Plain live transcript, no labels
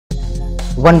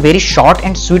one very short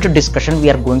and sweet discussion we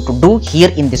are going to do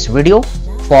here in this video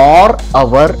for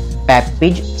our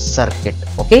PAPEZ circuit.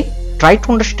 Okay, try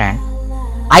to understand.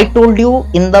 I told you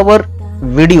in our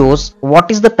videos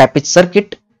what is the PAPEZ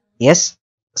circuit. Yes,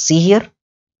 see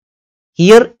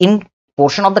here in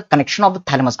portion of the connection of the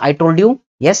thalamus, I told you,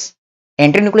 yes,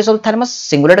 entry nucleus of the thalamus,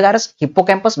 cingulate gyrus,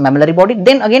 hippocampus, mammillary body,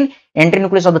 then again entry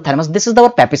nucleus of the thalamus. This is our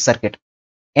PAPEZ circuit.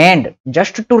 And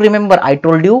just to remember, I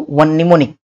told you one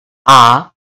mnemonic: आ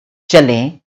चले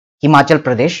हिमाचल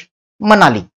प्रदेश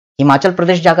मनाली. हिमाचल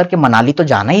प्रदेश जाकर के मनाली तो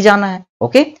जाना ही जाना है.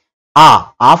 Okay,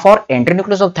 uh for entry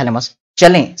nucleus of thalamus,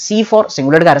 चलें सी for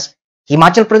cingulate gyrus,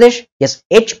 Himachal Pradesh, yes,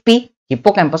 HP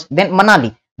hippocampus, then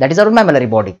Manali, that is our memory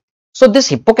body. So this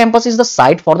hippocampus is the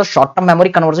site for the short-term memory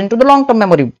conversion to the long-term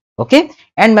memory, okay,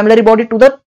 and mammillary body to the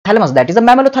thalamus, that is the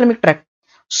mammillothalamic tract.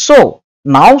 So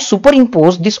now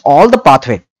superimpose this all the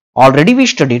pathway already we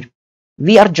studied.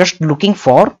 We are just looking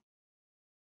for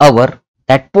our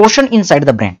that portion inside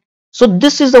the brain. So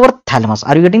this is our thalamus.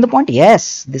 Are you getting the point?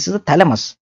 Yes, this is the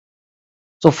thalamus.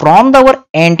 So from our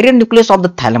anterior nucleus of the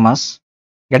thalamus,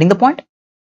 getting the point?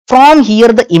 From here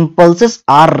the impulses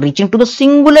are reaching to the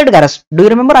cingulate gyrus. Do you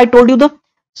remember I told you the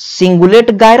cingulate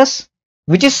gyrus,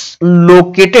 which is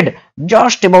located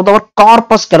just above our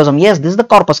corpus callosum? Yes, this is the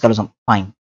corpus callosum.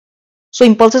 Fine. So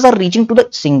impulses are reaching to the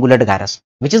cingulate gyrus,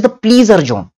 which is the pleasure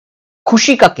zone,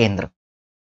 khushi ka kendra,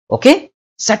 okay,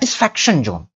 satisfaction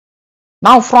zone.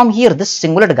 Now from here, this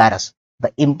cingulate gyrus,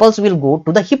 the impulse will go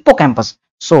to the hippocampus.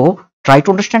 So try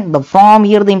to understand, from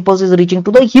here the impulse is reaching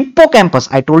to the hippocampus.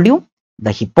 I told you the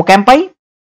hippocampi,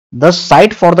 the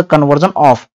site for the conversion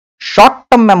of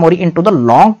short-term memory into the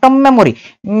long-term memory.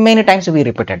 Many times we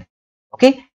repeated.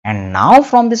 Okay, and now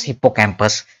from this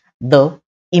hippocampus, the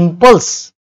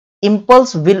impulse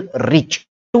will reach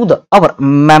to the our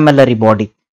mammillary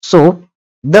body. So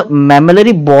the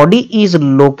mammillary body is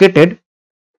located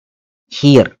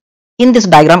here. In this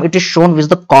diagram, it is shown with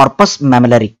the corpus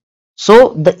mammillary. So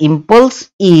the impulse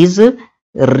is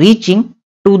reaching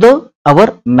to the our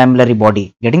mammillary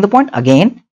body. Getting the point?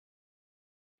 Again,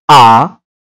 आ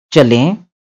चलें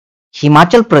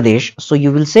Himachal Pradesh. So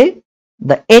you will say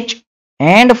the H,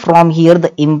 and from here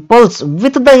the impulse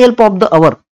with the help of the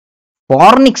our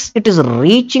fornix, it is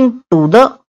reaching to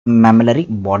the mammillary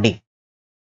body.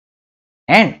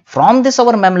 And from this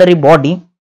our mammillary body,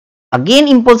 again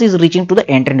impulse is reaching to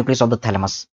the anterior nucleus of the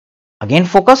thalamus. Again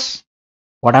focus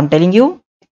what I am telling you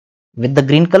with the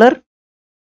green color.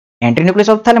 Anterior nucleus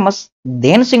of thalamus,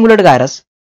 then cingulate gyrus,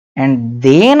 and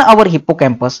then our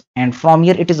hippocampus, and from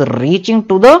here it is reaching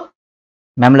to the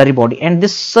mammillary body, and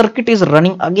this circuit is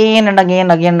running again and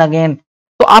again.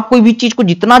 तो आप कोई भी चीज को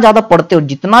जितना ज्यादा पढ़ते हो,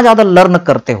 जितना ज्यादा लर्न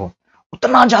करते हो,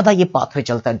 उतना ज्यादा ये पाथवे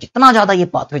चलता है. जितना ज्यादा ये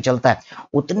पाथवे चलता है,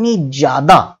 उतनी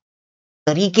ज्यादा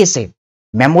तरीके से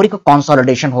मेमोरी का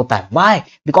कंसोलिडेशन होता है. Why?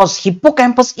 Because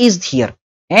hippocampus is here,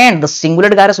 and the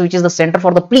cingulate gyrus, which is the center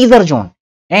for the pleasure zone,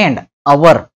 and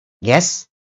our yes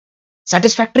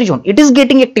satisfactory zone, it is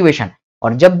getting activation.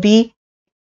 और जब भी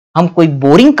हम कोई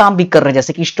बोरिंग काम भी कर रहे हैं,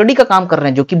 जैसे कि स्टडी का काम कर रहे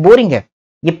हैं जो कि बोरिंग है,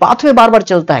 ये पाथवे बार बार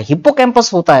चलता है,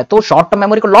 हिप्पोकैम्पस होता है, तो शॉर्ट टर्म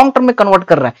मेमोरी को लॉन्ग टर्म में कन्वर्ट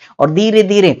कर रहा है, और धीरे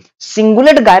धीरे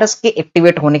सिंगुलेट गायरस के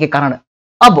एक्टिवेट होने के कारण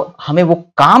अब हमें वो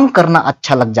काम करना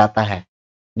अच्छा लग जाता है.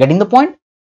 Getting the point?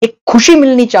 एक खुशी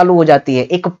मिलनी चालू हो जाती है,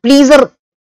 एक प्लीजर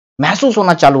महसूस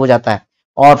होना चालू हो जाता है.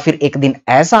 और फिर एक दिन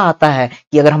ऐसा आता है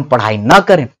कि अगर हम पढ़ाई ना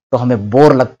करें तो हमें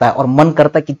बोर लगता है और मन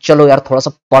करता है कि चलो यार थोड़ा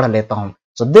सा पढ़ लेता हूं.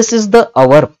 So this is the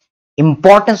our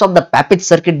importance of the पैपेज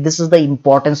circuit. This is the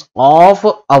importance of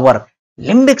our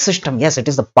limbic system. Yes, it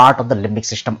is the part of the limbic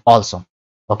system also.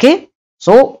 Okay,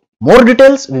 so more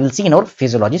details we will see in our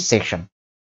physiology section.